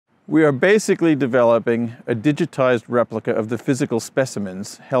We are basically developing a digitized replica of the physical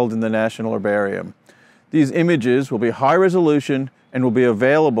specimens held in the National Herbarium. These images will be high resolution and will be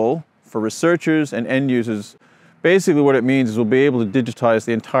available for researchers and end users. Basically what it means is we'll be able to digitize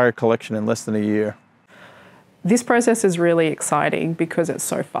the entire collection in less than a year. This process is really exciting because it's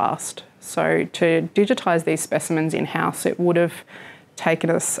so fast. So to digitize these specimens in-house, it would have taken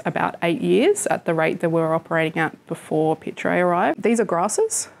us about 8 years at the rate that we were operating at before Picturae arrived. These are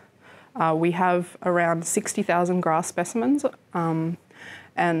grasses. We have around 60,000 grass specimens,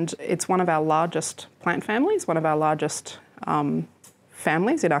 and it's one of our largest plant families, one of our largest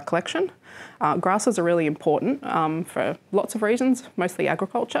families in our collection. Grasses are really important for lots of reasons, mostly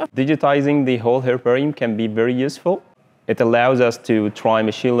agriculture. Digitizing the whole herbarium can be very useful. It allows us to try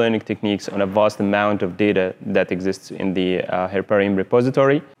machine learning techniques on a vast amount of data that exists in the herbarium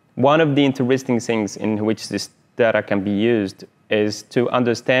repository. One of the interesting things in which this data can be used is to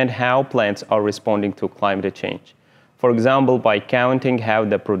understand how plants are responding to climate change. For example, by counting how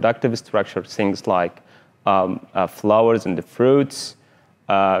the productive structure, things like flowers and the fruits,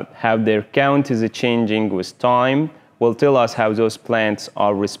 how their count is changing with time, will tell us how those plants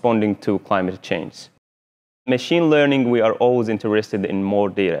are responding to climate change. Machine learning, we are always interested in more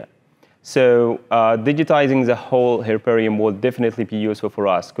data. So digitizing the whole herbarium will definitely be useful for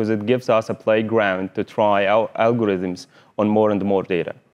us because it gives us a playground to try our algorithms on more and more data.